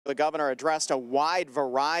the governor addressed a wide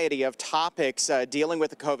variety of topics dealing with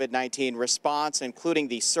the COVID-19 response, including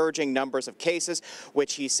the surging numbers of cases,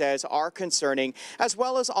 which he says are concerning, as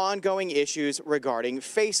well as ongoing issues regarding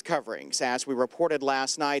face coverings. As we reported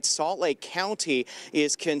last night, Salt Lake County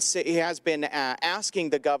has been asking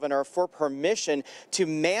the governor for permission to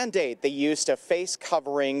mandate the use of face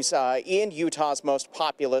coverings in Utah's most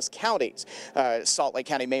populous counties. Salt Lake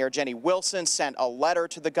County Mayor Jenny Wilson sent a letter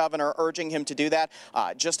to the governor urging him to do that.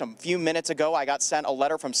 Just a few minutes ago, I got sent a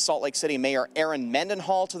letter from Salt Lake City Mayor Aaron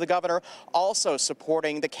Mendenhall to the governor, also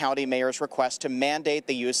supporting the county mayor's request to mandate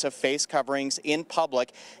the use of face coverings in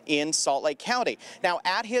public in Salt Lake County. Now,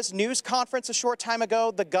 at his news conference a short time ago,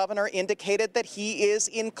 the governor indicated that he is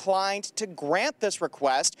inclined to grant this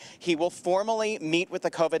request. He will formally meet with the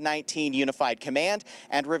COVID-19 Unified Command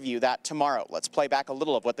and review that tomorrow. Let's play back a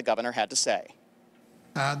little of what the governor had to say.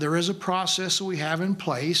 There is a process that we have in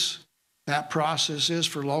place. That process is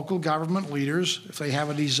for local government leaders, if they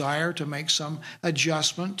have a desire to make some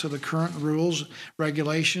adjustment to the current rules,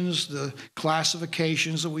 regulations, the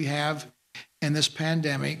classifications that we have in this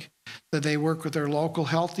pandemic, that they work with their local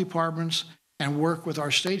health departments and work with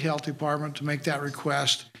our state health department to make that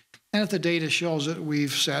request. And if the data shows it,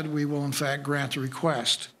 we've said we will in fact grant the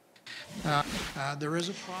request. There is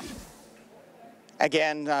a process.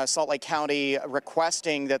 Again, Salt Lake County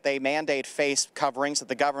requesting that they mandate face coverings, that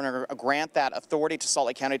the governor grant that authority to Salt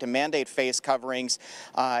Lake County to mandate face coverings,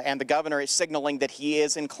 and the governor is signaling that he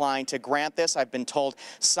is inclined to grant this. I've been told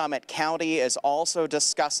Summit County is also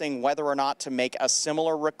discussing whether or not to make a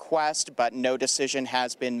similar request, but no decision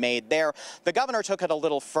has been made there. The governor took it a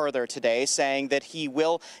little further today, saying that he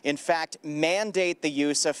will, in fact, mandate the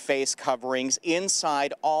use of face coverings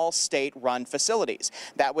inside all state-run facilities.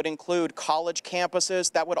 That would include college campuses.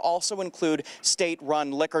 That would also include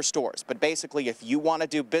state-run liquor stores. But basically, if you want to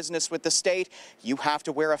do business with the state, you have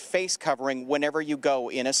to wear a face covering whenever you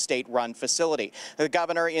go in a state-run facility. The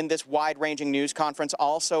governor, in this wide-ranging news conference,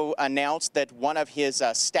 also announced that one of his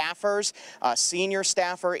staffers, a senior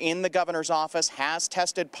staffer in the governor's office, has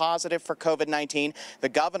tested positive for COVID-19. The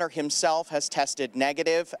governor himself has tested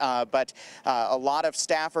negative, but a lot of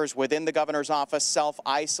staffers within the governor's office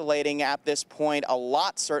self-isolating at this point. A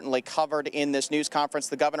lot certainly covered in this news conference.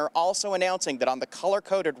 The governor also announcing that on the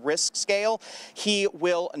color-coded risk scale, he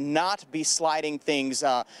will not be sliding things.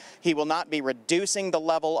 He will not be reducing the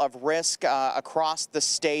level of risk across the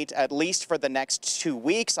state, at least for the next 2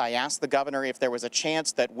 weeks. I asked the governor if there was a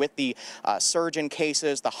chance that with the surge in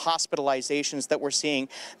cases, the hospitalizations that we're seeing,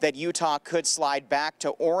 that Utah could slide back to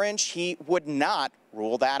orange. He would not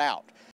rule that out.